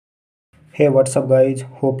Hey, what's up guys?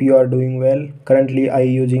 Hope you are doing well. Currently I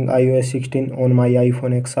using iOS 16 on my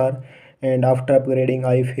iPhone XR, and after upgrading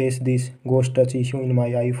I face this ghost touch issue in my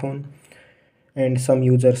iPhone and some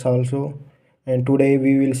users also. And today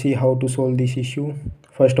we will see how to solve this issue.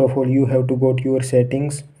 First of all, you have to go to your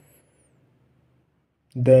settings.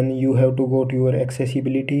 Then you have to go to your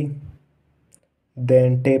accessibility.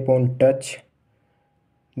 Then tap on touch.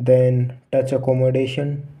 Then touch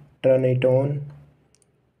accommodation. Turn it on,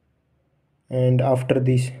 and after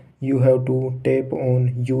this you have to tap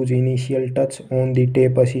on use initial touch on the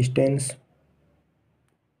tap assistance,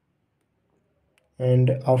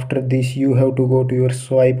 and after this you have to go to your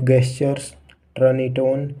swipe gestures, turn it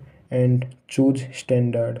on and choose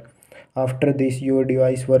standard. After this your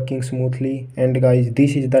device working smoothly. And guys,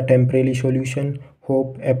 this is the temporary solution.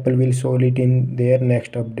 Hope Apple will solve it in their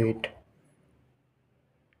next update.